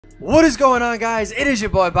What is going on, guys? It is your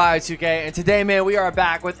boy Bio2K, and today, man, we are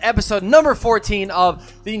back with episode number 14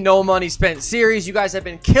 of the No Money Spent series. You guys have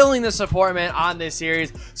been killing the support, man, on this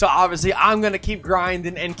series, so obviously I'm gonna keep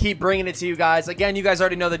grinding and keep bringing it to you guys. Again, you guys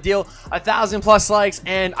already know the deal: 1,000+ likes,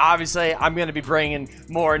 and obviously I'm gonna be bringing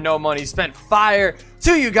more No Money Spent fire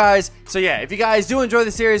to you guys. So yeah, if you guys do enjoy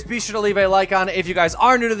the series, be sure to leave a like on it. If you guys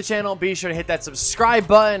are new to the channel, be sure to hit that subscribe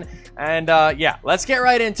button. And yeah, let's get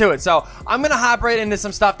right into it. So I'm gonna hop right into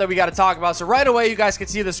some stuff that we got to talk about. So right away, you guys can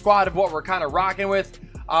see the squad of what we're kind of rocking with.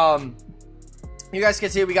 You guys can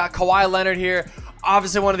see we got Kawhi Leonard here.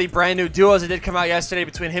 Obviously, one of the brand new duos that did come out yesterday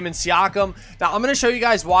between him and Siakam. Now, I'm going to show you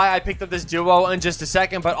guys why I picked up this duo in just a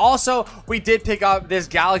second. But also, we did pick up this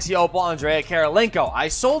Galaxy Opal Andrea Karolinko. I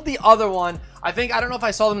sold the other one. I don't know if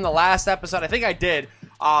I sold him in the last episode. I think I did.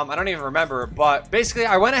 I don't even remember. But basically,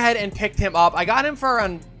 I went ahead and picked him up. I got him for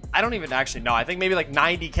around, I don't even actually know. I think maybe like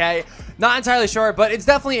 90K. Not entirely sure, but it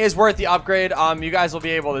definitely is worth the upgrade. You guys will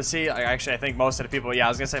be able to see. Actually, I think most of the people, yeah, I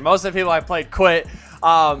was going to say most of the people I played quit.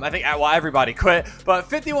 I think, well, everybody quit. But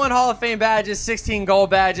 51 Hall of Fame badges, 16 gold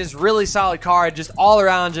badges, really solid card. Just all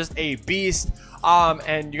around, just a beast.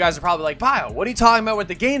 And you guys are probably like, Bio, what are you talking about with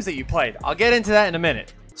the games that you played? I'll get into that in a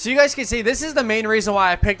minute. So you guys can see, this is the main reason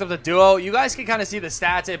why I picked up the duo. You guys can kind of see the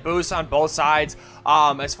stats it boosts on both sides,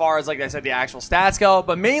 as far as, like I said, the actual stats go.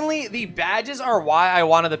 But mainly, the badges are why I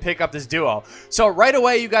wanted to pick up this duo. So right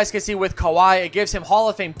away, you guys can see with Kawhi, it gives him Hall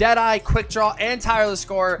of Fame Deadeye, Quick Draw, and Tireless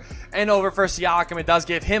Scorer. And over for Siakam, it does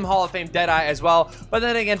give him Hall of Fame Deadeye as well. But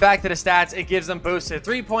then again, back to the stats, it gives them boosted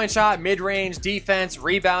three-point shot, mid-range, defense,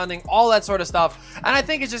 rebounding, all that sort of stuff. And I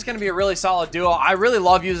think it's just going to be a really solid duo. I really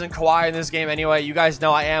love using Kawhi in this game anyway. You guys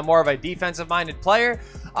know I am more of a defensive-minded player.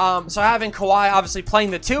 So having Kawhi obviously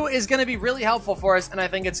playing the two is going to be really helpful for us, and I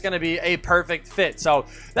think it's going to be a perfect fit. So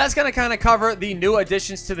that's going to kind of cover the new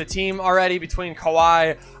additions to the team already between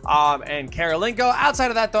Kawhi and Karolinko. Outside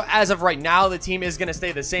of that, though, as of right now, the team is going to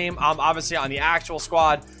stay the same. Obviously on the actual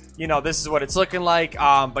squad, you know, this is what it's looking like.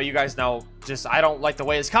 But you guys know, just I don't like the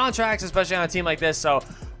way his contracts, especially on a team like this. So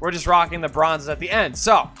we're just rocking the bronzes at the end.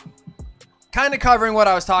 So kind of covering what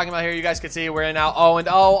I was talking about here. You guys can see we're now 0-0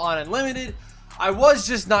 on Unlimited. I was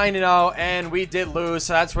just 9-0, and we did lose,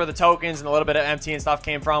 so that's where the tokens and a little bit of MT and stuff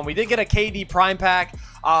came from. We did get a KD Prime Pack,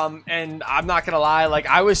 and I'm not going to lie, like,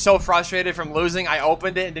 I was so frustrated from losing, I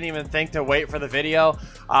opened it and didn't even think to wait for the video.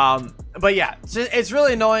 But yeah, it's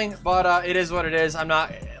really annoying, but it is what it is. I'm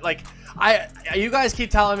not, like, you guys keep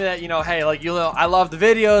telling me that, you know, hey, like, I love the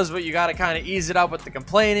videos, but you got to kind of ease it up with the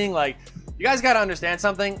complaining. Like, you guys got to understand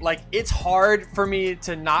something. Like, it's hard for me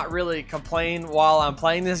to not really complain while I'm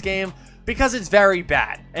playing this game, because it's very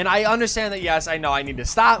bad. And I understand that, yes, I know I need to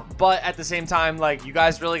stop, but at the same time, like, you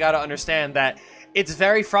guys really got to understand that it's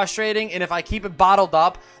very frustrating, and if I keep it bottled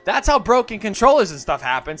up, that's how broken controllers and stuff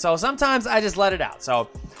happen. So sometimes I just let it out. So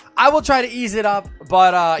I will try to ease it up,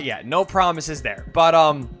 but yeah, no promises there.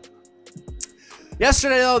 But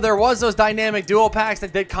yesterday, though, there was those dynamic duo packs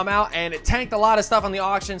that did come out, and it tanked a lot of stuff on the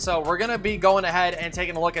auction. So we're going to be going ahead and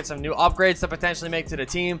taking a look at some new upgrades to potentially make to the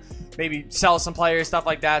team. Maybe sell some players, stuff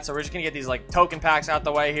like that. So we're just going to get these, like, token packs out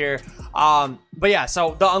the way here. But yeah,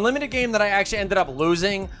 so the Unlimited game that I actually ended up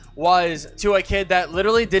losing was to a kid that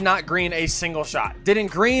literally did not green a single shot. Didn't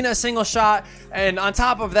green a single shot. And on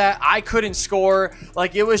top of that, I couldn't score.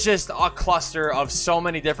 Like, it was just a cluster of so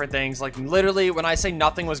many different things. Like, literally, when I say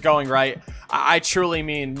nothing was going right, I truly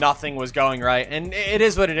mean nothing was going right. And it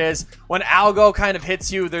is what it is. When algo kind of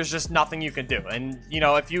hits you, there's just nothing you can do. And, you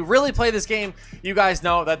know, if you really play this game, you guys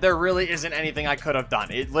know that there really isn't anything I could have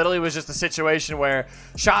done. It literally was just a situation where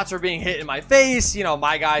shots were being hit in my face. You know,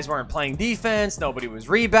 my guys weren't playing defense. Nobody was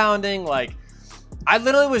rebounding. Like, I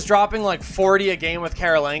literally was dropping like 40 a game with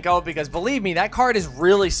Karolinko, because believe me, that card is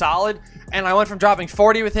really solid. And I went from dropping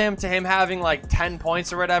 40 with him to him having like 10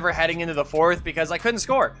 points or whatever heading into the fourth because I couldn't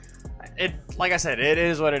score. Like I said, it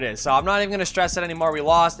is what it is. So I'm not even going to stress it anymore. We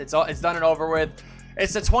lost. It's done and over with.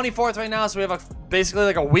 It's the 24th right now, so we have basically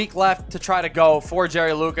like a week left to try to go for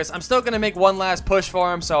Jerry Lucas. I'm still going to make one last push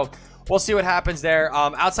for him, so we'll see what happens there.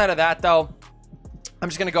 Outside of that, though, I'm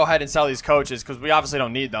just going to go ahead and sell these coaches because we obviously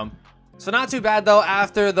don't need them. So not too bad, though.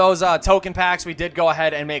 After those token packs, we did go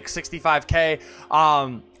ahead and make 65K.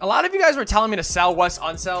 A lot of you guys were telling me to sell Wes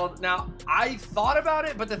Unseld. Now, I thought about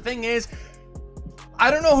it, but the thing is, I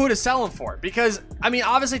don't know who to sell him for, because, I mean,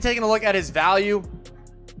 obviously taking a look at his value,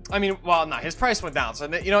 I mean, well, no, his price went down,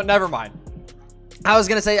 so, you know, never mind. I was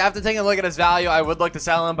going to say, after taking a look at his value, I would look to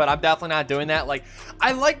sell him, but I'm definitely not doing that. Like,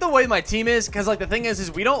 I like the way my team is, because, like, the thing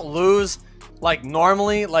is we don't lose, like,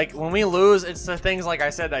 normally. Like, when we lose, it's the things, like I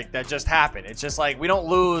said, that just happen. It's just, like, we don't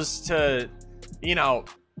lose to, you know,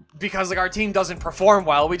 because like our team doesn't perform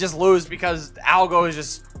well. We just lose because algo is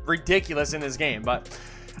just ridiculous in this game. But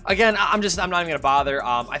again, I'm not even gonna bother.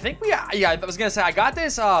 I think I was gonna say I got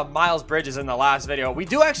this Miles Bridges in the last video. We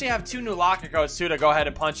do actually have 2 new locker codes too to go ahead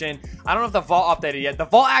and punch in. I don't know if the vault updated yet. The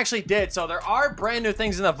vault actually did, so there are brand new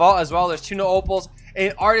things in the vault as well. There's 2 new Opals,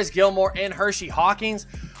 an Artist Gilmore and Hershey Hawkins.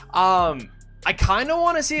 I kind of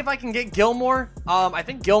want to see if I can get Gilmore. I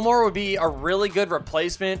think Gilmore would be a really good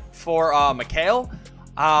replacement for Mikhail.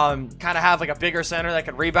 Kind of have like a bigger center that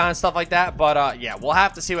could rebound and stuff like that. But yeah, we'll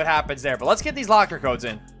have to see what happens there. But let's get these locker codes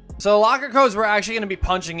in. So the locker codes we're actually going to be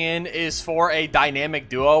punching in is for a dynamic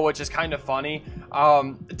duo, which is kind of funny.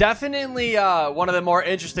 Definitely one of the more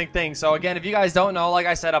interesting things. So again, if you guys don't know, like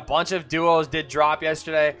I said, a bunch of duos did drop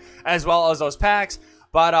yesterday, as well as those packs.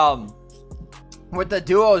 But with the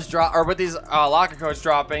duos drop, or with these locker codes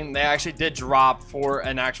dropping, they actually did drop for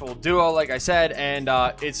an actual duo, like I said. And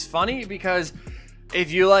it's funny because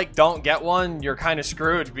if you like don't get one, you're kind of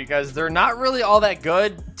screwed because they're not really all that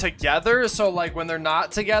good together. So like when they're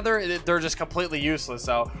not together, they're just completely useless.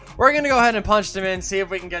 So we're gonna go ahead and punch them in, see if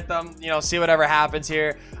we can get them, you know, see whatever happens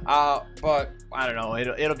here. But I don't know,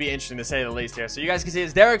 it'll be interesting to say the least here. So you guys can see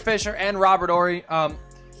it's Derek Fisher and Robert Horry.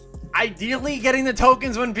 Ideally, getting the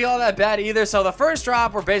tokens wouldn't be all that bad either. So the first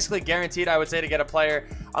drop, we're basically guaranteed, I would say, to get a player,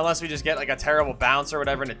 unless we just get like a terrible bounce or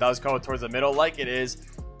whatever, and it does go towards the middle like it is.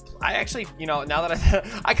 I actually, you know, now that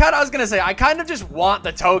I was gonna say, I kind of just want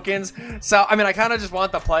the tokens. So I mean, I kind of just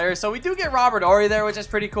want the players. So we do get Robert Horry there, which is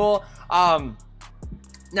pretty cool.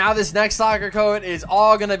 Now this next locker code is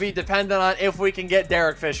all gonna be dependent on if we can get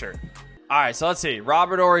Derek Fisher. All right, so let's see.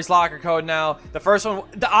 Robert Horry's locker code now. The first one,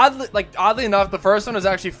 oddly enough, the first one was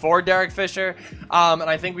actually for Derek Fisher, and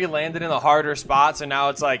I think we landed in the harder spot. So now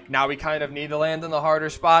it's like now we kind of need to land in the harder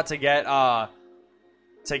spot to get Robert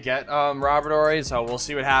Horry. So we'll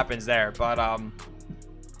see what happens there. But I'm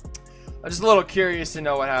just a little curious to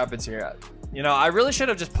know what happens here. You know, I really should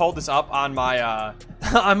have just pulled this up on my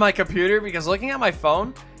on my computer, because looking at my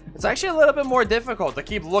phone, it's actually a little bit more difficult to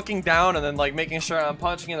keep looking down and then like making sure I'm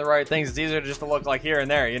punching in the right things. It's easier just to look like here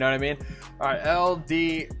and there, you know what I mean? All right,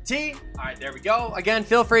 LDT. All right, there we go. Again,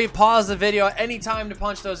 feel free, pause the video at any time to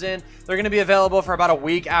punch those in. They're going to be available for about a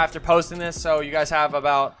week after posting this, so you guys have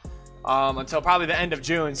about until probably the end of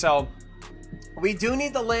June. So we do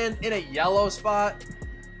need to land in a yellow spot.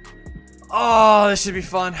 Oh, this should be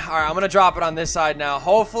fun. All right, I'm going to drop it on this side now.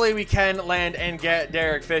 Hopefully we can land and get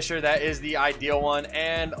Derek Fisher. That is the ideal one.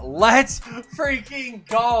 And let's freaking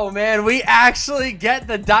go, man. We actually get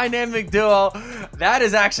the dynamic duo. That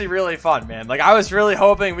is actually really fun, man. Like, I was really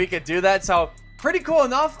hoping we could do that. So pretty cool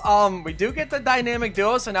enough. We do get the dynamic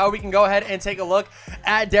duo. So now we can go ahead and take a look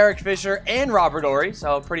at Derek Fisher and Robert Horry.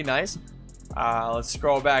 So pretty nice. Let's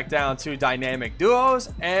scroll back down to dynamic duos,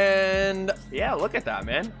 and yeah, look at that,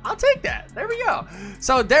 man. I'll take that. There we go.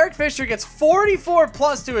 So Derek Fisher gets 44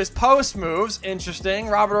 plus to his post moves. Interesting.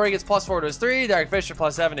 Robert Horry gets +4 to his 3. Derek Fisher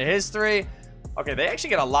 +7 to his 3. Okay, they actually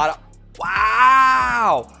get a lot of...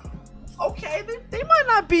 Wow. Okay, they might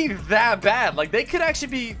not be that bad. Like, they could actually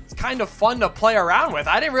be kind of fun to play around with.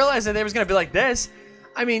 I didn't realize that they was going to be like this.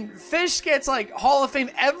 I mean, Fish gets, like, Hall of Fame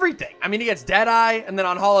everything. I mean, he gets Deadeye, and then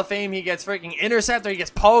on Hall of Fame, he gets freaking Interceptor, he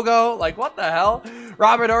gets Pogo. Like, what the hell?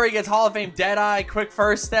 Robert Horry gets Hall of Fame Deadeye, Quick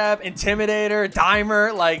First Step, Intimidator,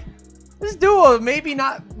 Dimer. Like, this duo may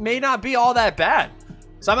not be all that bad.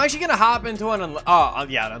 So I'm actually going to hop into an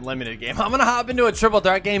unlimited game. I'm going to hop into a triple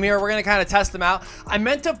threat game here. We're going to kind of test them out. I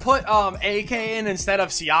meant to put AK in instead of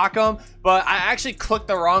Siakam, but I actually clicked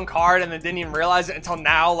the wrong card and then didn't even realize it until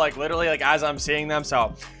now, like literally like as I'm seeing them.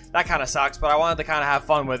 So that kind of sucks, but I wanted to kind of have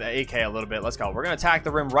fun with AK a little bit. Let's go. We're going to attack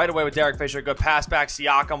the rim right away with Derek Fisher. Good pass back.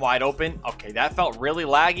 Siakam wide open. Okay, that felt really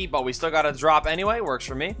laggy, but we still got a drop anyway. Works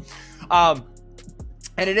for me.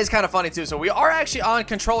 And it is kind of funny too. So we are actually on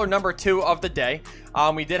controller number 2 of the day.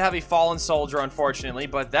 We did have a fallen soldier, unfortunately,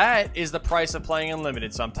 but that is the price of playing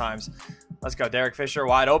unlimited sometimes. Let's go. Derek Fisher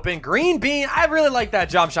wide open. Green bean. I really like that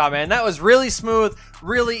jump shot, man. That was really smooth,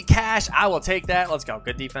 really cash. I will take that. Let's go.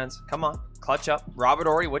 Good defense. Come on. Clutch up. Robert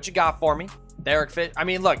Horry, what you got for me? Derek Fisher. I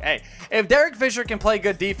mean, look, hey, if Derek Fisher can play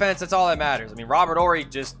good defense, that's all that matters. I mean, Robert Horry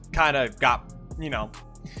just kind of got, you know,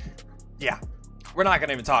 yeah. We're not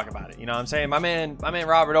gonna even talk about it. You know what I'm saying? My man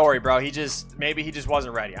Robert Horry, bro, maybe he just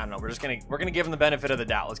wasn't ready. I don't know. We're gonna give him the benefit of the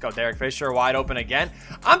doubt. Let's go. Derek Fisher wide open again.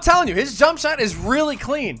 I'm telling you, his jump shot is really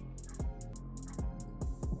clean.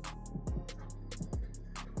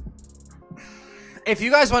 If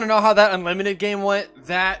you guys want to know how that unlimited game went,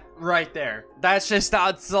 that right there. That's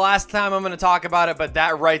the last time I'm going to talk about it, but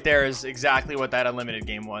that right there is exactly what that unlimited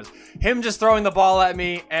game was. Him just throwing the ball at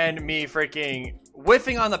me and me freaking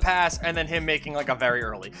whiffing on the pass, and then him making like a very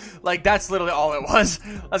early. Like, that's literally all it was.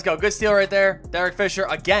 Let's go. Good steal right there. Derek Fisher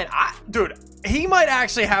again. Dude, he might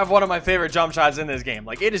actually have one of my favorite jump shots in this game.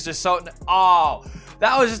 Like, it is just so... Oh,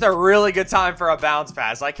 that was just a really good time for a bounce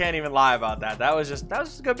pass. I can't even lie about that. That was just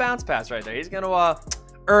a good bounce pass right there. He's going to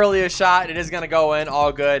early a shot. It is going to go in.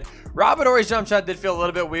 All good. Robert Horry's jump shot did feel a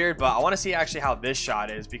little bit weird, but I want to see actually how this shot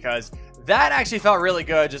is, because that actually felt really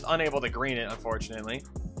good. Just unable to green it, unfortunately.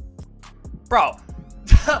 Bro,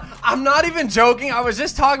 I'm not even joking. I was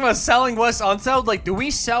just talking about selling Wes Unseld. Like, do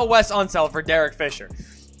we sell Wes Unseld for Derek Fisher?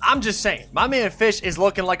 I'm just saying. My man Fish is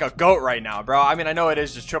looking like a goat right now, bro. I mean, I know it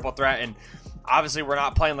is just triple threat, and obviously we're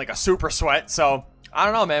not playing like a super sweat, so... I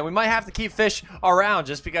don't know, man. We might have to keep Fish around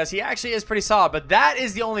just because he actually is pretty solid. But that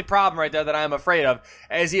is the only problem right there that I'm afraid of,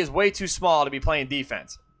 as he is way too small to be playing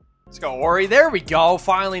defense. Let's go, Ori. There we go.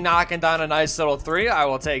 Finally knocking down a nice little three. I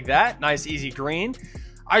will take that. Nice, easy green.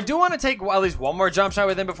 I do want to take at least one more jump shot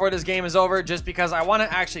with him before this game is over, just because I want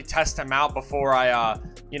to actually test him out before I,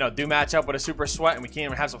 you know, do match up with a super sweat and we can't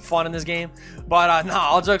even have some fun in this game. But, no,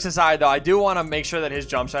 all jokes aside, though, I do want to make sure that his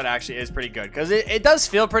jump shot actually is pretty good, because it does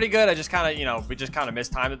feel pretty good. I just kind of, you know, we just kind of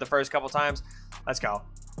mistimed it the first couple times. Let's go.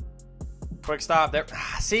 Quick stop there.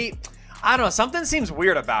 See, I don't know. Something seems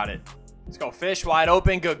weird about it. Let's go. Fish wide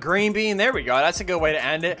open. Good green bean. There we go. That's a good way to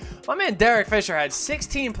end it. My man Derek Fisher had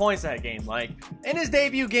 16 points that game. Like, in his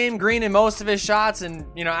debut game, greening most of his shots and,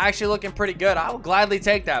 you know, actually looking pretty good. I will gladly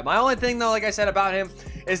take that. My only thing, though, like I said about him,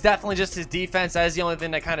 is definitely just his defense. That is the only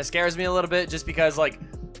thing that kind of scares me a little bit, just because, like,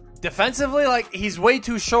 defensively, like, he's way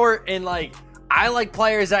too short, and, like, I like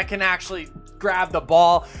players that can actually grab the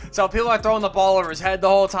ball. So people are throwing the ball over his head the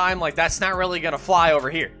whole time. Like, that's not really going to fly over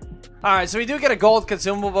here. All right, so we do get a gold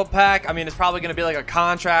consumable pack. I mean, it's probably going to be like a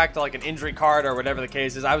contract or like an injury card or whatever the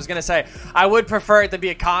case is. I was going to say I would prefer it to be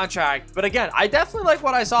a contract. But again, I definitely like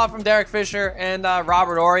what I saw from Derek Fisher and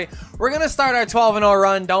Robert Horry. We're going to start our 12-0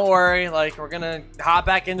 run. Don't worry. Like, we're going to hop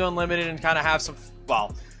back into Unlimited and kind of have some,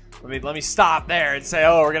 well, let me stop there and say,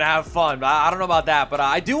 oh, we're going to have fun. But I don't know about that. But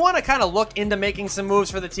I do want to kind of look into making some moves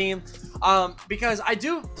for the team. Because I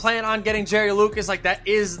do plan on getting Jerry Lucas. Like, that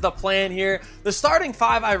is the plan here. The starting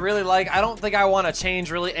five I really like. I don't think I want to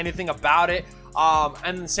change really anything about it.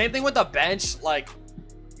 And the same thing with the bench. Like,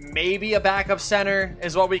 maybe a backup center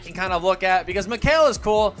is what we can kind of look at, because Mikhail is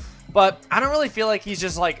cool, but I don't really feel like he's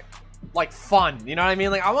just like fun. You know what I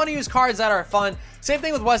mean? Like, I want to use cards that are fun. Same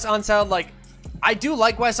thing with Wes Unseld. Like, I do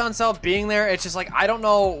like Wes Unseld being there. It's just like, I don't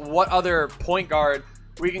know what other point guard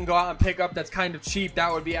we can go out and pick up that's kind of cheap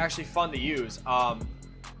that would be actually fun to use. I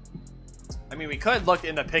mean, we could look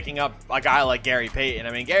into picking up a guy like Gary Payton.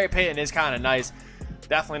 I mean, Gary Payton is kind of nice.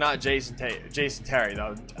 Definitely not Jason Terry,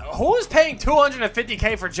 though. Who is paying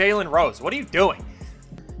 $250K for Jalen Rose? What are you doing?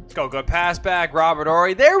 Let's go. Good pass back. Robert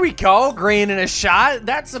Horry. There we go. Green in a shot.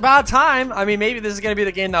 That's about time. I mean, maybe this is going to be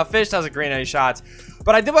the game now. Fish doesn't green any shots.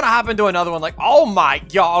 But I did want to hop into another one. Like, oh my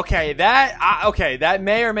god, okay, that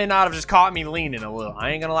may or may not have just caught me leaning a little. I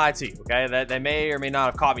ain't gonna lie to you, okay? That may or may not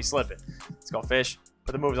have caught me slipping. Let's go, Fish.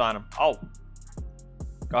 Put the moves on him. Oh,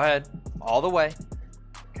 go ahead, all the way.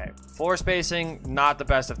 Okay, floor spacing, not the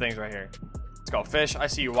best of things right here. Let's go, Fish. I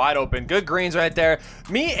see you wide open. Good greens right there.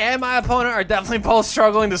 Me and my opponent are definitely both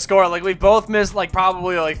struggling to score. Like, we both missed like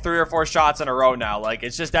probably like 3 or 4 shots in a row now. Like,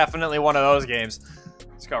 it's just definitely one of those games.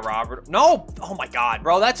 Let's go, Robert. No! Oh my god,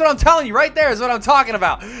 bro. That's what I'm telling you. Right there is what I'm talking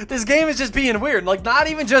about. This game is just being weird. Like, not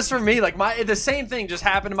even just for me. Like, the same thing just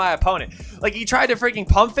happened to my opponent. Like, he tried to freaking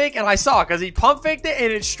pump fake, and I saw, because he pump faked it,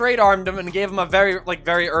 and it straight armed him and gave him a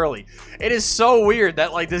very early. It is so weird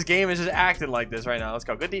that, like, this game is just acting like this right now. Let's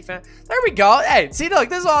go. Good defense. There we go. Hey, see, look,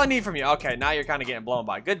 this is all I need from you. Okay, now you're kind of getting blown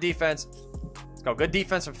by. Good defense. Let's go. Good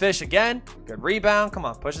defense from Fish again. Good rebound. Come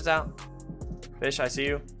on, push this out. Fish, I see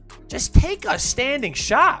you. Just take a standing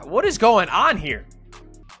shot. What is going on here?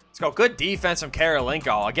 Let's go. Good defense from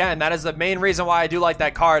Karolinko. Again, that is the main reason why I do like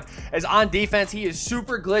that card, is on defense, he is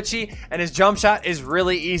super glitchy, and his jump shot is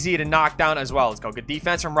really easy to knock down as well. Let's go. Good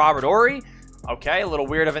defense from Robert Horry. Okay, a little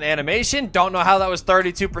weird of an animation. Don't know how that was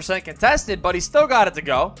 32% contested, but he still got it to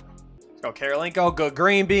go. Let's go, Karolinko. Good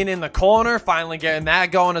green bean in the corner. Finally getting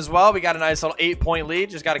that going as well. We got a nice little 8-point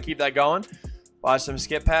lead. Just got to keep that going. Watch some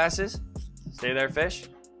skip passes. Stay there, Fish.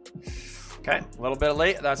 Okay, a little bit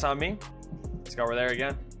late. That's on me. Let's go over there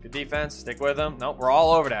again. Good defense. Stick with him. Nope, we're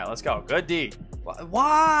all over that. Let's go. Good D.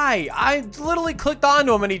 Why? I literally clicked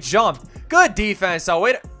onto him and he jumped. Good defense. So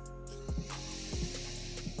wait.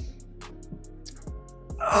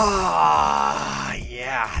 Ah,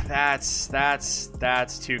 yeah. That's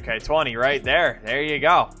 2K20 right there. There you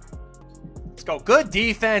go. Let's go. Good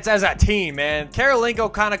defense as a team, man.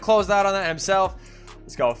 Karolinko kind of closed out on that himself.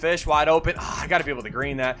 Let's go, fish wide open. Oh, I got to be able to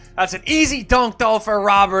green that. That's an easy dunk, though, for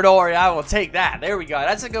Robert Horry. I will take that. There we go.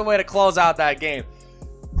 That's a good way to close out that game.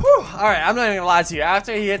 Whew. All right, I'm not even going to lie to you.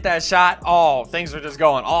 After he hit that shot, oh, things were just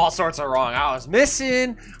going all sorts of wrong. I was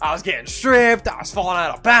missing. I was getting stripped. I was falling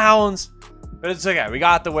out of bounds. But it's okay. We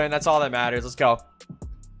got the win. That's all that matters. Let's go.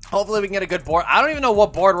 Hopefully we can get a good board. I don't even know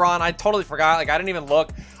what board we're on. I totally forgot. Like, I didn't even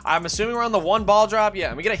look. I'm assuming we're on the 1 ball drop. Yeah,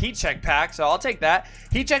 and we get a heat check pack, so I'll take that.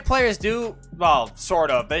 Heat check players do, well,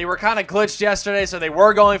 sort of. They were kind of glitched yesterday, so they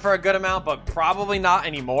were going for a good amount, but probably not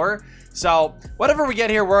anymore. So whatever we get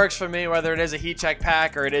here works for me, whether it is a heat check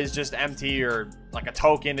pack or it is just empty or like a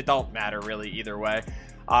token. It don't matter really either way.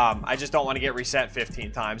 I just don't want to get reset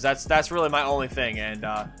 15 times. That's really my only thing, and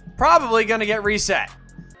probably going to get reset.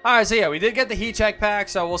 Alright, so yeah, we did get the heat check pack,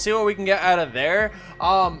 so we'll see what we can get out of there.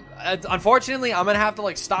 Unfortunately, I'm going to have to,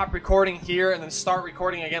 like, stop recording here and then start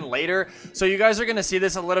recording again later. So you guys are going to see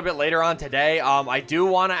this a little bit later on today. I do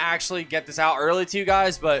want to actually get this out early to you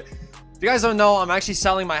guys, but if you guys don't know, I'm actually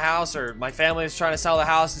selling my house, or my family is trying to sell the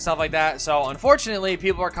house and stuff like that. So unfortunately,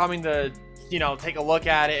 people are coming to, you know, take a look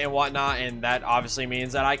at it and whatnot, and that obviously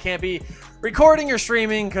means that I can't be recording or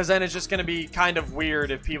streaming, because then it's just going to be kind of weird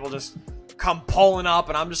if people just come pulling up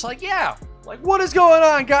and I'm just like, yeah, like, what is going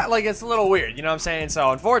on, God? Like, it's a little weird, you know what I'm saying? So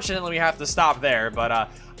unfortunately we have to stop there, but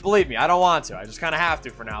believe me, I don't want to. I just kind of have to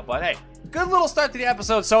for now. But hey, good little start to the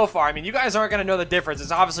episode so far. I mean, you guys aren't going to know the difference. It's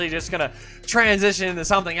obviously just going to transition into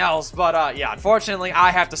something else, but yeah, unfortunately I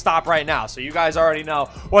have to stop right now, so you guys already know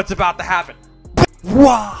what's about to happen.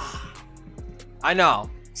 Wow, I know.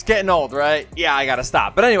 It's getting old, right? Yeah, I gotta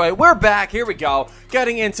stop. But anyway, we're back. Here we go.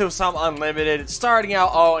 Getting into some unlimited. Starting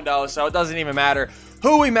out 0-0, so it doesn't even matter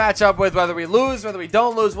who we match up with, whether we lose, whether we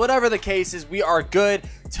don't lose, whatever the case is, we are good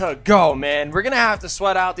to go, man. We're gonna have to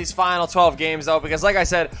sweat out these final 12 games, though, because like I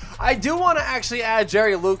said, I do want to actually add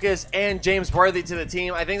Jerry Lucas and James Worthy to the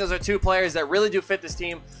team. I think those are two players that really do fit this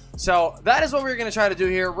team. So that is what we're gonna try to do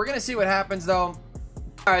here. We're gonna see what happens, though.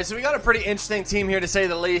 Alright, so we got a pretty interesting team here, to say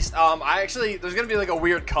the least. There's gonna be like a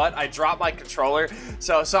weird cut. I dropped my controller,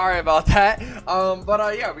 so sorry about that.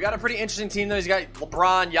 Yeah, we got a pretty interesting team though. He's got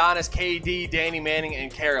LeBron, Giannis, KD, Danny Manning,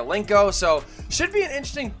 and Karolinko. So should be an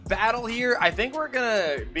interesting battle here. I think we're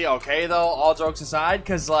gonna be okay though, all jokes aside,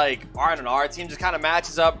 because like, I don't know, our team just kind of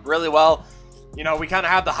matches up really well. You know, we kind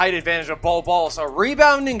of have the height advantage of Bol, so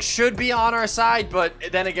rebounding should be on our side, but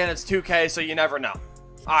then again, it's 2K, so you never know.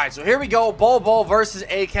 Alright, so here we go. Bol versus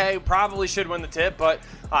AK. Probably should win the tip, but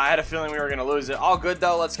I had a feeling we were going to lose it. All good,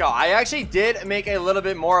 though. Let's go. I actually did make a little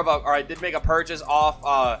bit more of a, or I did make a purchase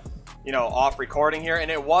off, you know, off recording here,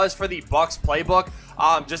 and it was for the Bucks playbook,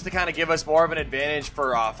 just to kind of give us more of an advantage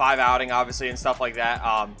for 5 outing, obviously, and stuff like that.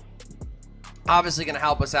 Obviously going to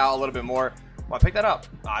help us out a little bit more. Well, I picked that up.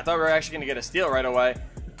 I thought we were actually going to get a steal right away.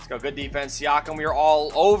 Let's go. Good defense. Siakam, we are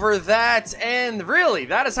all over that. And really,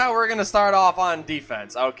 that is how we're going to start off on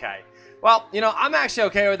defense. Okay. Well, you know, I'm actually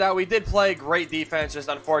okay with that. We did play great defense, just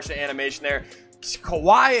unfortunate animation there.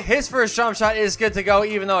 Kawhi, his first jump shot is good to go,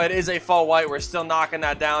 even though it is a faux white. We're still knocking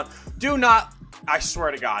that down. Do not, I swear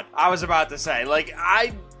to God, I was about to say, like,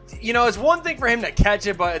 you know, it's one thing for him to catch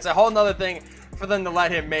it, but it's a whole nother thing for them to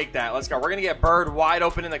let him make that. Let's go. We're going to get Bird wide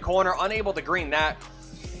open in the corner, unable to green that.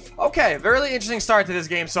 Okay, very interesting start to this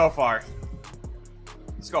game so far.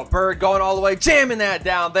 Let's go. Bird going all the way, jamming that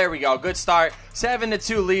down. There we go. Good start.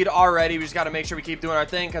 7-2 lead already. We just got to make sure we keep doing our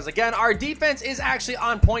thing, because, again, our defense is actually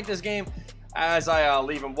on point this game as I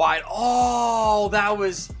leave him wide. Oh, that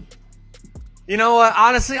was... You know what?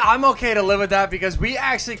 Honestly, I'm okay to live with that, because we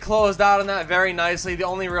actually closed out on that very nicely. The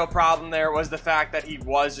only real problem there was the fact that he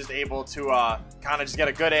was just able to kind of just get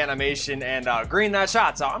a good animation and green that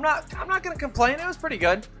shot. So I'm not going to complain. It was pretty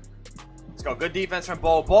good. Let's go. Good defense from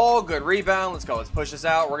Bol. Good rebound. Let's go. Let's push this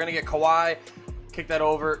out. We're going to get Kawhi. Kick that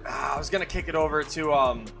over. I was going to kick it over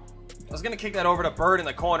to Bird in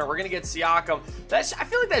the corner. We're going to get Siakam. I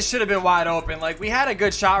feel like that should have been wide open. Like, we had a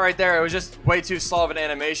good shot right there. It was just way too slow of an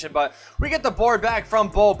animation. But we get the board back from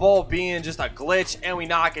Bol being just a glitch, and we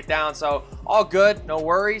knock it down. So, all good. No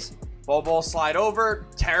worries. Bol slide over.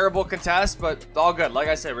 Terrible contest, but all good. Like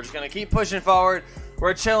I said, we're just going to keep pushing forward.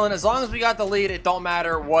 We're chilling. As long as we got the lead, it don't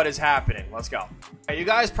matter what is happening. Let's go. Okay, you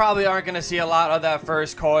guys probably aren't going to see a lot of that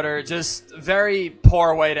first quarter. Just very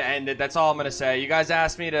poor way to end it. That's all I'm going to say. You guys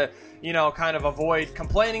asked me to, you know, kind of avoid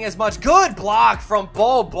complaining as much. Good block from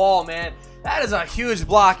Bol, man. That is a huge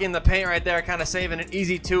block in the paint right there, kind of saving an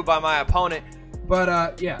easy 2 by my opponent.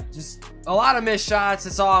 But, yeah, just a lot of missed shots.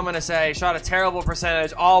 That's all I'm going to say. Shot a terrible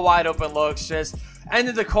percentage, all wide open looks. Just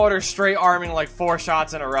ended the quarter straight arming like 4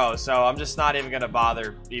 shots in a row. So I'm just not even going to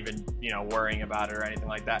bother even, you know, worrying about it or anything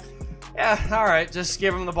like that. Yeah, all right. Just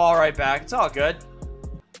give him the ball right back. It's all good.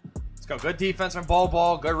 go. Good defense from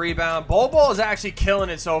Bol. Good rebound. Bol is actually killing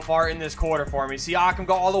it so far in this quarter for me. Siakam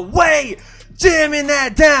go all the way, jamming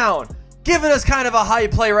that down. Giving us kind of a high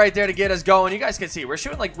play right there to get us going. You guys can see we're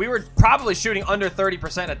shooting like we were probably shooting under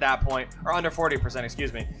 30% at that point, or under 40%,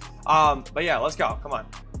 excuse me. But yeah, let's go. Come on.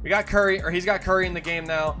 We got Curry, or he's got Curry in the game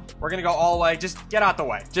now. We're going to go all the way. Just get out the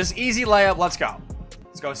way. Just easy layup. Let's go.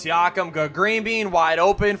 Let's go Siakam. Good green bean. Wide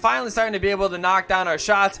open. Finally starting to be able to knock down our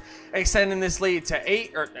shots. Extending this lead to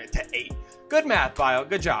 8. Good math, Bio.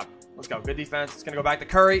 Good job. Let's go. Good defense. It's going to go back to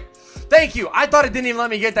Curry. Thank you. I thought it didn't even let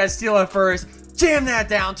me get that steal at first. Jam that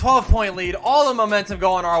down. 12-point lead. All the momentum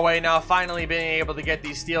going our way now. Finally being able to get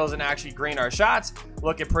these steals and actually green our shots.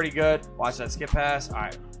 Looking pretty good. Watch that skip pass. All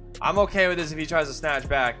right. I'm okay with this if he tries to snatch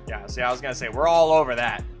back. Yeah, see, I was going to say, we're all over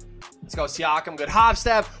that. Let's go Siakam. Good hop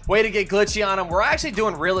step. Way to get glitchy on him. We're actually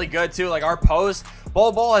doing really good, too. Like, our post.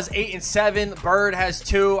 Bol has 8 and 7. Bird has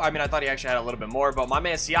 2. I mean, I thought he actually had a little bit more, but my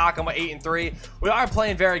man Siakam with 8 and 3. We are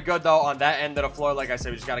playing very good, though, on that end of the floor. Like I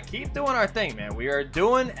said, we just got to keep doing our thing, man. We are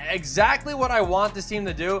doing exactly what I want this team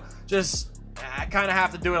to do. Just I kind of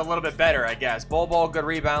have to do it a little bit better, I guess. Bol, good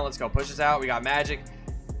rebound. Let's go. Push us out. We got Magic.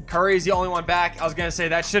 Curry's the only one back. I was going to say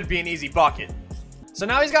that should be an easy bucket. So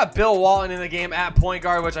now he's got Bill Walton in the game at point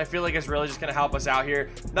guard, which I feel like is really just going to help us out here.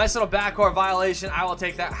 Nice little backcourt violation. I will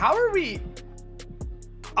take that. How are we...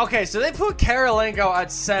 Okay, so they put Karolinko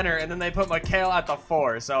at center, and then they put Mikhail at the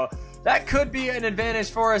 4. So that could be an advantage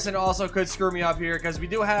for us, and also could screw me up here, because we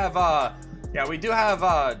do have... Yeah, we do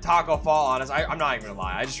have Taco Fall on us. I'm not even going to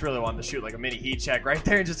lie. I just really wanted to shoot like a mini heat check right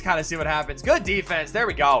there and just kind of see what happens. Good defense. There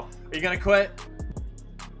we go. Are you going to quit?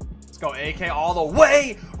 Go AK all the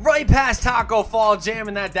way right past Taco Fall,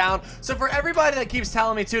 jamming that down. So for everybody that keeps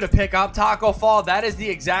telling me to pick up Taco Fall, that is the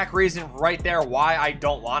exact reason right there why I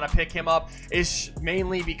don't want to pick him up, is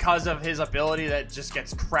mainly because of his ability that just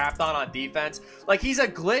gets crapped on defense. Like, he's a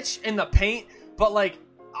glitch in the paint, but like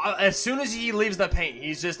as soon as he leaves the paint,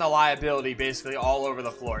 he's just a liability basically all over the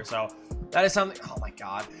floor. So that is something, oh my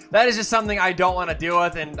god, that is just something I don't want to deal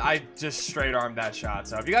with, and I just straight armed that shot.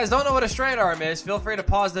 So if you guys don't know what a straight arm is, feel free to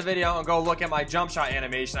pause the video and go look at my jump shot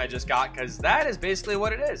animation I just got, because that is basically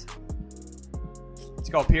what it is. Let's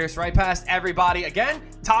go Pierce right past everybody. Again,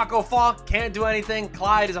 Taco Fall can't do anything.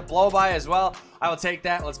 Clyde is a blow-by as well. I will take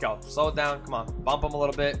that. Let's go. Slow it down. Come on. Bump him a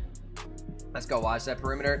little bit. Let's go. Watch that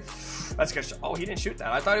perimeter. Let's go. Oh, he didn't shoot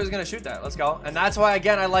that. I thought he was going to shoot that. Let's go. And that's why,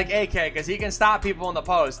 again, I like AK, because he can stop people in the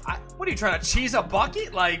post. What are you trying to cheese a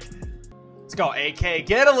bucket? Like, let's go AK.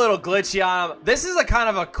 Get a little glitchy on him. This is a kind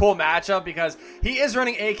of a cool matchup because he is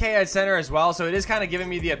running AK at center as well. So it is kind of giving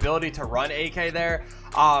me the ability to run AK there.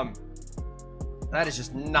 That is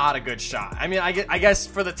just not a good shot. I mean, I guess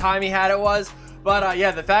for the time he had it was. But, yeah,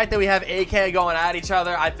 the fact that we have AK going at each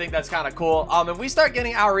other, I think that's kind of cool. If we start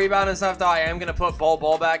getting out rebound and stuff, though, I am going to put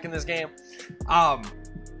Bol back in this game. Yeah,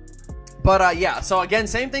 so, again,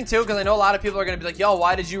 same thing, too, because I know a lot of people are going to be like, yo,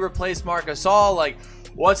 why did you replace Marc Gasol? Like,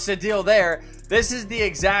 what's the deal there? This is the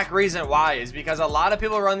exact reason why, is because a lot of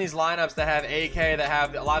people run these lineups that have AK, that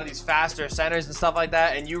have a lot of these faster centers and stuff like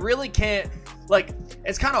that, and you really can't, like,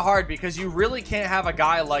 it's kind of hard because you really can't have a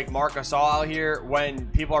guy like Marc Gasol out here when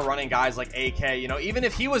people are running guys like AK. You know, even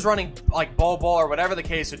if he was running like Bol or whatever the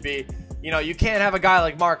case would be, you know, you can't have a guy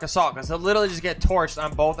like Marc Gasol because he'll literally just get torched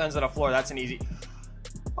on both ends of the floor. That's an easy.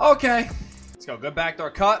 Okay. Let's go. Good backdoor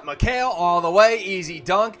cut. Mikhail all the way. Easy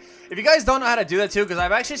dunk. If you guys don't know how to do that too, because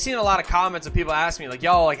I've actually seen a lot of comments of people ask me like,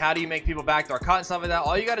 yo, like, how do you make people backdoor cut and stuff like that?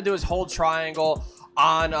 All you got to do is hold triangle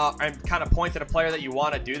on and kind of point to the player that you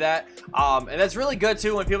want to do that, and that's really good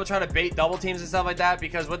too when people try to bait double teams and stuff like that,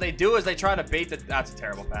 because what they do is they try to bait that's a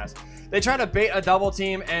terrible pass. They try to bait a double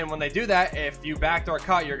team, and when they do that, if you backdoor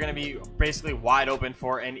cut, you're going to be basically wide open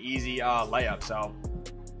for an easy layup. So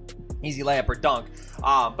easy layup or dunk.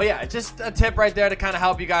 But yeah, just a tip right there to kind of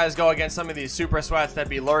help you guys go against some of these super sweats that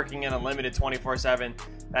be lurking in unlimited 24/7,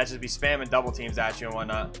 that just be spamming double teams at you and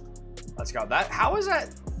whatnot. Let's go. How is that?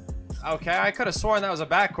 Okay, I could have sworn that was a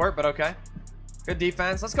backcourt, but okay. Good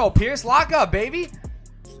defense. Let's go, Pierce. Lock up, baby.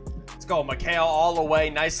 Let's go, Mikhail all the way.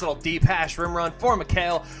 Nice little deep hash rim run for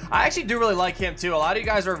Mikhail. I actually do really like him, too. A lot of you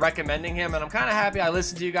guys are recommending him, and I'm kind of happy I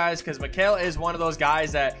listened to you guys because Mikhail is one of those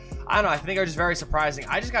guys that, I don't know, I think are just very surprising.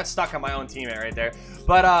 I just got stuck on my own teammate right there.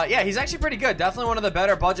 But, yeah, he's actually pretty good. Definitely one of the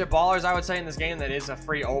better budget ballers, I would say, in this game that is a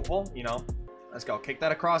free Opal, you know. Let's go. Kick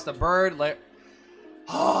that across the bird.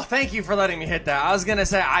 Oh, thank you for letting me hit that. I was going to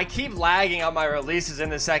say, I keep lagging on my releases in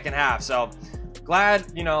the second half. So, glad,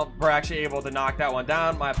 you know, we're actually able to knock that one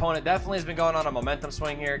down. My opponent definitely has been going on a momentum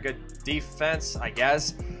swing here. Good defense, I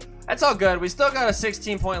guess. that's all good. We still got a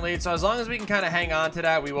 16-point lead, so as long as we can kind of hang on to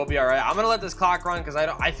that, we will be all right. I'm gonna let this clock run because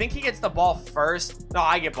I think he gets the ball first. No,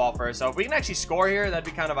 I get ball first. So if we can actually score here, that'd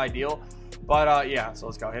be kind of ideal. But yeah, so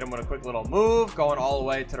let's go. Hit him with a quick little move, going all the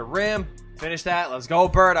way to the rim. Finish that. Let's go,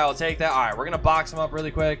 Bird. I will take that. All right, we're gonna box him up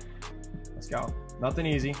really quick. Let's go. Nothing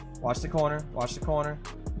easy. Watch the corner. Watch the corner.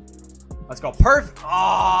 Let's go. Perfect.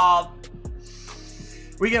 Oh,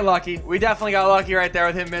 we get lucky. We definitely got lucky right there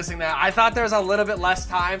with him missing that. I thought there was a little bit less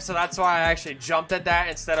time, so that's why I actually jumped at that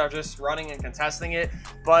instead of just running and contesting it.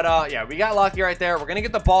 But yeah, we got lucky right there. We're gonna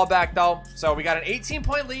get the ball back though. So we got an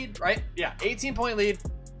 18-point lead, right? Yeah, 18-point lead.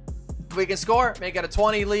 We can score, make it a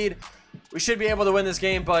 20 lead. We should be able to win this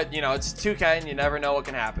game, but you know, it's 2K and you never know what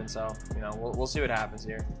can happen. So, you know, we'll see what happens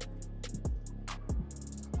here.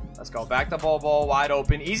 Let's go back to Bobo, wide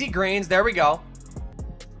open. Easy greens, there we go.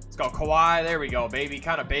 Let's go Kawhi, there we go, baby.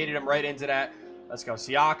 Kind of baited him right into that. Let's go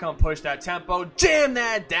Siakam, push that tempo, jam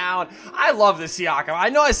that down. I love this Siakam. I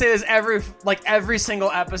know I say this every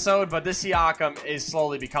single episode, but this Siakam is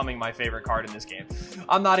slowly becoming my favorite card in this game.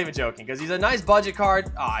 I'm not even joking, because he's a nice budget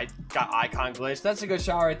card. Oh, I got icon glitch. That's a good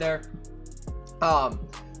shot right there.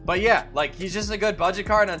 But yeah, like, he's just a good budget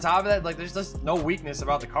card. And on top of that, like, there's just no weakness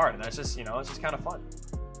about the card, and that's just, you know, it's just kind of fun.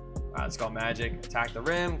 All right, let's go Magic. Attack the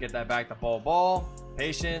rim, get that back to ball.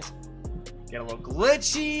 Patience. Get a little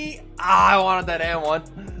glitchy. I wanted that and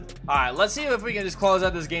one. All right, let's see if we can just close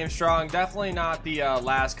out this game strong. Definitely not the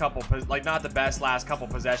last couple, like, not the best last couple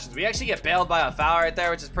possessions. We actually get bailed by a foul right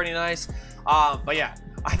there, which is pretty nice. But yeah,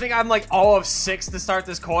 I think I'm like 0 of 6 to start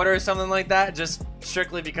this quarter or something like that, just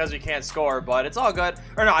strictly because we can't score. But it's all good.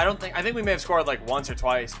 Or no, I think we may have scored like once or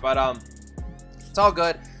twice, but it's all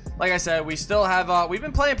good. Like I said, we still have we've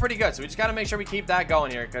been playing pretty good, so we just got to make sure we keep that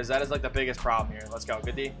going here, because that is like the biggest problem here. Let's go.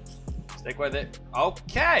 Good D. Stick with it.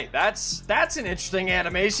 Okay, that's an interesting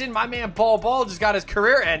animation. My man Bol just got his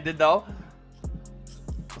career ended though.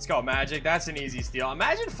 Let's go Magic. That's an easy steal.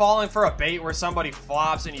 Imagine falling for a bait where somebody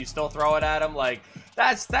flops and you still throw it at him. Like,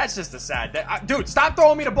 that's just a sad day. Dude, stop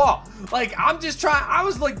throwing me the ball. Like, I'm just trying. I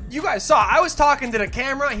was like, you guys saw, I was talking to the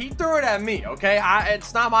camera. He threw it at me, okay?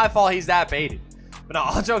 It's not my fault he's that baited. But no,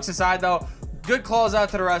 all jokes aside though, good closeout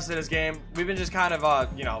to the rest of this game. We've been just kind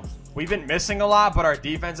of, you know, we've been missing a lot, but our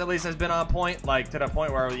defense at least has been on point, like to the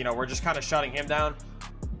point where, you know, we're just kind of shutting him down.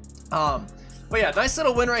 But yeah, nice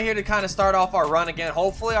little win right here to kind of start off our run again.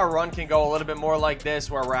 Hopefully our run can go a little bit more like this,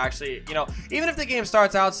 where we're actually, you know, even if the game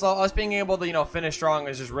starts out slow, us being able to, you know, finish strong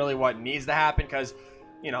is just really what needs to happen, because,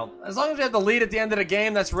 you know, as long as we have the lead at the end of the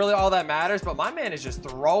game, that's really all that matters. But my man is just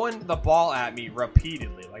throwing the ball at me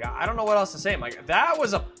repeatedly. Like, I don't know what else to say. Like, that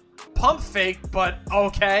was a pump fake, but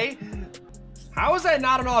okay. How is that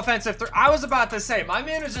not an offensive three? I was about to say, my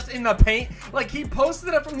man was just in the paint. Like, he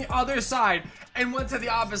posted it from the other side and went to the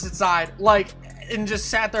opposite side, like, and just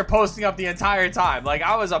sat there posting up the entire time. Like,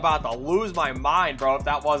 I was about to lose my mind, bro, if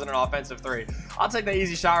that wasn't an offensive three. I'll take the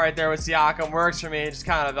easy shot right there with Siakam. Works for me. Just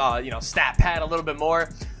kind of, you know, stat pad a little bit more.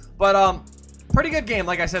 But, pretty good game,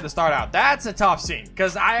 like I said, to start out. That's a tough scene,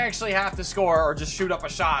 because I actually have to score or just shoot up a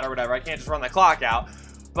shot or whatever. I can't just run the clock out.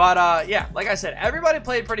 But, yeah, like I said, everybody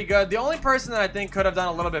played pretty good. The only person that I think could have done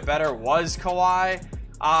a little bit better was Kawhi.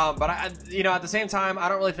 But you know, at the same time, I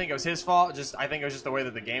don't really think it was his fault. I think it was just the way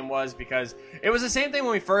that the game was, because it was the same thing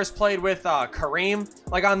when we first played with Kareem.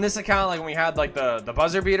 Like, on this account, like when we had like the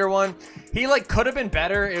buzzer beater one, he like could have been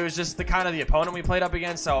better. It was just the kind of the opponent we played up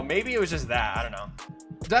against. So maybe it was just that. I don't know.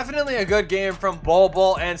 Definitely a good game from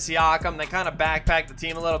Bol and Siakam. They kind of backpacked the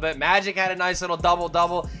team a little bit. Magic had a nice little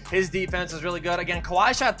double-double. His defense was really good. Again,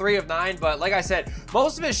 Kawhi shot 3 of 9, but like I said,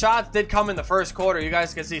 most of his shots did come in the first quarter. You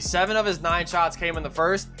guys can see 7 of his 9 shots came in the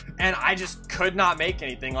first, and I just could not make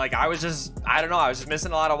anything. Like, I don't know, I was just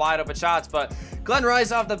missing a lot of wide-open shots. But Glenn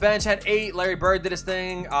Rice off the bench had 8. Larry Bird did his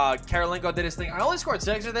thing. Karolinko did his thing. I only scored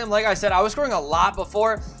 6 with him. Like I said, I was scoring a lot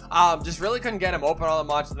before. Just really couldn't get him open all that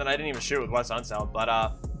much, and then I didn't even shoot with Wes Unseld. But,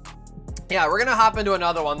 yeah, we're going to hop into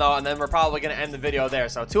another one, though, and then we're probably going to end the video there.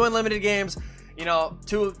 So, 2 unlimited games, you know,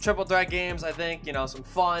 2 triple threat games, I think, you know, some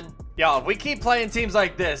fun. Yo, if we keep playing teams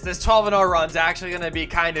like this 12-0 run's actually going to be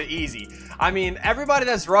kind of easy. I mean, everybody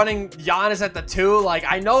that's running Giannis at the 2, like,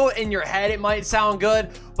 I know in your head it might sound good,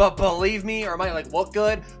 but believe me, or it might, like, look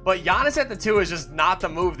good, but Giannis at the 2 is just not the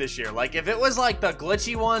move this year. Like, if it was, like, the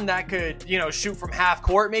glitchy one that could, you know, shoot from half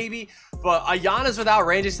court maybe, but a Giannis without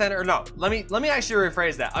range extender, or no, let me actually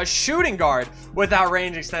rephrase that. A shooting guard without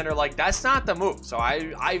range extender, like, that's not the move. So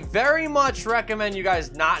I very much recommend you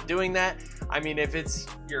guys not doing that. I mean, if it's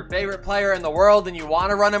your favorite player in the world and you want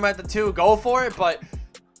to run him at the 2, go for it, but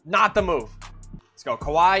not the move. Let's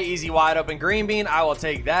go. Kawhi, easy wide open green bean. I will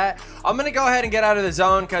take that. I'm going to go ahead and get out of the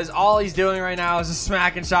zone because all he's doing right now is just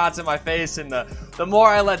smacking shots in my face. And the more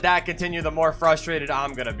I let that continue, the more frustrated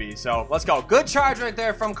I'm going to be. So let's go. Good charge right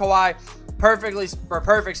there from Kawhi.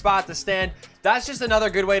 Perfect spot to stand. That's just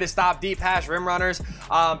another good way to stop deep pass rim runners.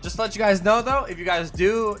 Just to let you guys know, though, if you guys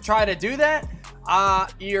do try to do that,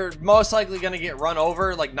 you're most likely going to get run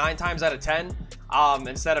over like 9 times out of 10.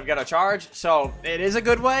 Instead of get a charge. So it is a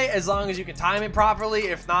good way as long as you can time it properly.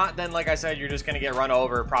 If not, then like I said, you're just going to get run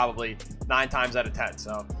over probably 9 times out of 10.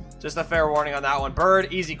 So just a fair warning on that one.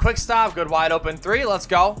 Bird, easy quick stop, good wide open 3. Let's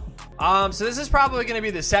go. So this is probably going to be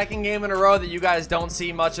the second game in a row that you guys don't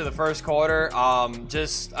see much of the first quarter.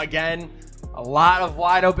 Just again, a lot of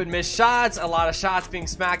wide open missed shots, a lot of shots being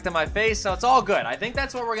smacked in my face. So it's all good. I think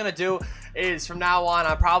that's what we're going to do. Is from now on,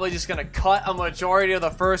 I'm probably just going to cut a majority of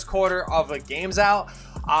the first quarter of the games out.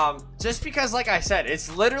 Just because, like I said,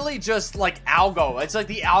 it's literally just like algo. It's like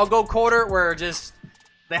the algo quarter where just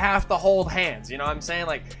they have to hold hands. You know what I'm saying?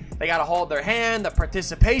 Like they got to hold their hand, the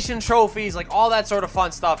participation trophies, like all that sort of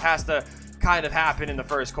fun stuff has to kind of happen in the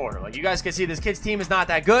first quarter. Like you guys can see, this kid's team is not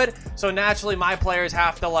that good. So naturally, my players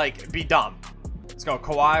have to like be dumb. Let's go.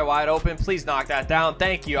 Kawhi wide open. Please knock that down.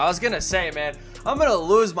 Thank you. I was going to say, man, I'm going to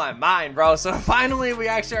lose my mind, bro. So finally, we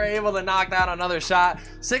actually are able to knock down another shot.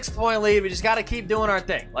 6-point lead. We just got to keep doing our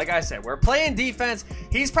thing. Like I said, we're playing defense.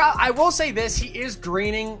 He's probably, I will say this, he is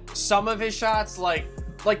greening some of his shots. Like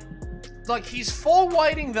he's full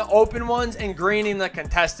whiting the open ones and greening the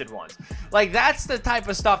contested ones. Like that's the type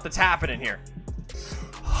of stuff that's happening here.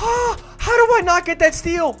 How do I not get that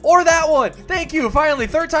steal or that one? Thank you. Finally,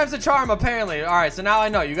 3rd time's the charm, apparently. All right, so now I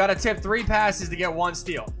know you got to tip 3 passes to get 1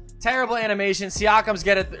 steal. Terrible animation. Siakam's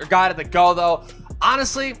got it to go, though.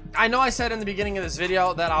 Honestly, I know I said in the beginning of this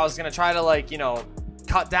video that I was going to try to, like, you know,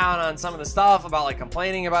 cut down on some of the stuff about, like,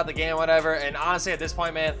 complaining about the game or whatever. And honestly, at this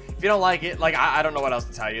point, man, if you don't like it, like, I don't know what else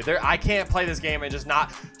to tell you. I can't play this game and just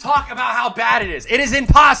not talk about how bad it is. It is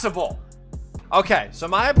impossible. Okay, so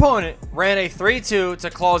my opponent ran a 3-2 to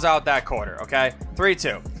close out that quarter, okay?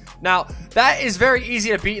 3-2. Now, that is very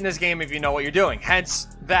easy to beat in this game if you know what you're doing. Hence,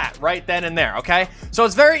 that right then and there, okay? So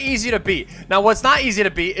it's very easy to beat. Now, what's not easy to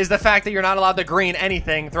beat is the fact that you're not allowed to green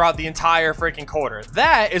anything throughout the entire freaking quarter.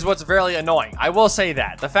 That is what's really annoying. I will say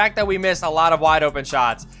that. The fact that we missed a lot of wide open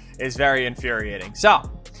shots is very infuriating. So,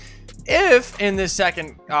 if in this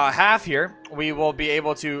second half here, we will be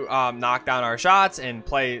able to knock down our shots and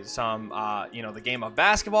play some, you know, the game of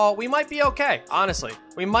basketball, we might be okay, honestly.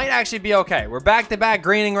 We might actually be okay. We're back-to-back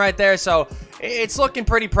greening right there, so it's looking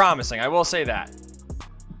pretty promising. I will say that.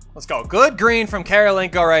 Let's go. Good green from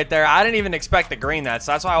Karolinko right there. I didn't even expect to green that,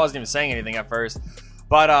 so that's why I wasn't even saying anything at first.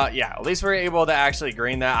 But, yeah, at least we're able to actually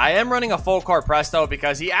green that. I am running a full court press, though,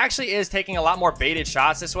 because he actually is taking a lot more baited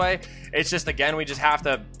shots this way. It's just, again, we just have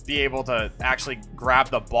to be able to actually grab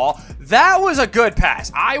the ball. That was a good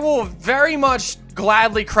pass. I will very much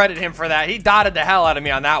gladly credit him for that. He dotted the hell out of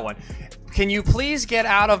me on that one. Can you please get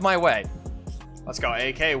out of my way? Let's go,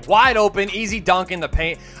 AK. Wide open, easy dunk in the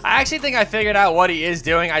paint. I actually think I figured out what he is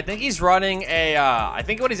doing. I think he's running a, I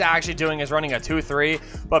think what he's actually doing is running a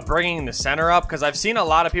 2-3, but bringing the center up, because I've seen a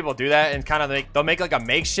lot of people do that and kind of, they'll make like a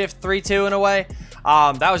makeshift 3-2 in a way.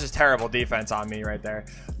 That was just terrible defense on me right there.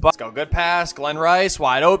 But let's go, good pass. Glenn Rice,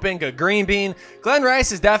 wide open, good green bean. Glenn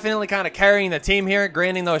Rice is definitely kind of carrying the team here,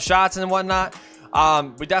 greening those shots and whatnot.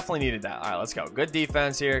 We definitely needed that. All right, let's go. Good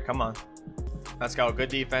defense here. Come on. Let's go. Good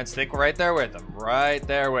defense. Stick right there with them. Right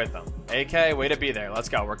there with them. AK, way to be there. Let's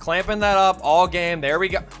go. We're clamping that up all game. There we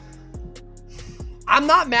go. I'm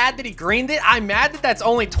not mad that he greened it. I'm mad that that's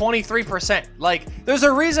only 23%. Like, there's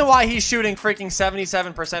a reason why he's shooting freaking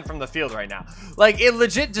 77% from the field right now. Like, it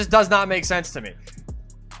legit just does not make sense to me.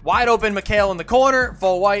 Wide open McHale in the corner.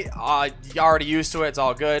 Full white. You're already used to it. It's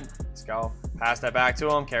all good. Let's go. Pass that back to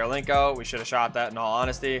him. Karolinko. We should have shot that in all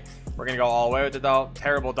honesty. We're going to go all the way with it, though.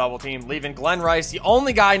 Terrible double team. Leaving Glenn Rice, the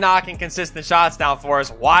only guy knocking consistent shots down for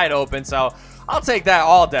us, wide open. So I'll take that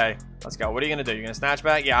all day. Let's go. What are you going to do? You're going to snatch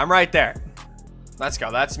back? Yeah, I'm right there. Let's go.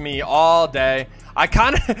 That's me all day. I'm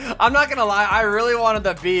not going to lie. I really wanted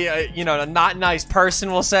to be, you know, a not nice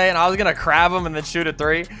person, we'll say. And I was going to crab him and then shoot a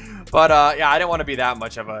 3. But, yeah, I didn't want to be that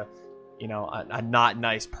much of a, you know, a not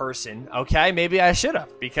nice person. Okay, maybe I should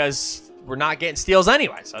have, because we're not getting steals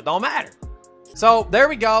anyway, so it don't matter. So there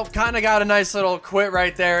we go. Kind of got a nice little quit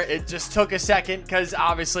right there. It just took a second because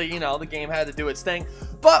obviously, you know, the game had to do its thing.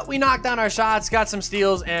 but we knocked down our shots, got some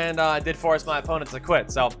steals, and did force my opponent to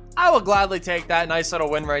quit. So I will gladly take that nice little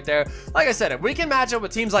win right there. Like I said, if we can match up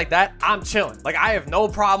with teams like that, I'm chilling. Like, I have no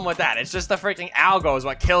problem with that. It's just the freaking algo is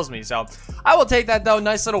what kills me. So I will take that, though.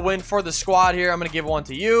 Nice little win for the squad here. I'm going to give one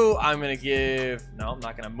to you. I'm going to give... No, I'm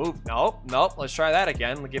not going to move. Nope. Let's try that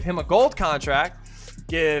again. We'll give him a gold contract.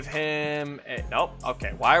 Give him a... Nope.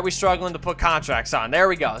 Okay, why are we struggling to put contracts on? There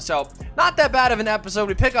we go. So not that bad of an episode.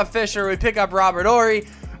 We pick up Fisher. We pick up Robert Ory.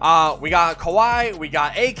 We got Kawhi. We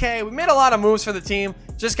got AK. We made a lot of moves for the team.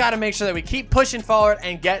 Just got to make sure that we keep pushing forward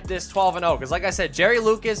and get this 12-0. Because like I said, Jerry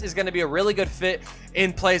Lucas is going to be a really good fit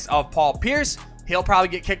in place of Paul Pierce. He'll probably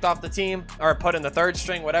get kicked off the team or put in the third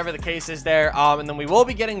string, whatever the case is there. And then we will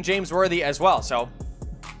be getting James Worthy as well. So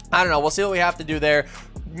I don't know. We'll see what we have to do there.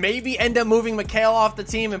 Maybe end up moving McHale off the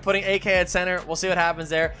team and putting AK at center. We'll see what happens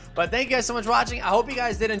there. But thank you guys so much for watching. I hope you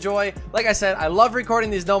guys did enjoy. Like I said, I love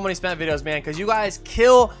recording these no money spent videos, man, because you guys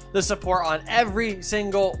kill the support on every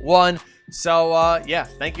single one. So yeah,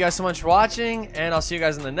 thank you guys so much for watching, and I'll see you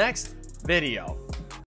guys in the next video.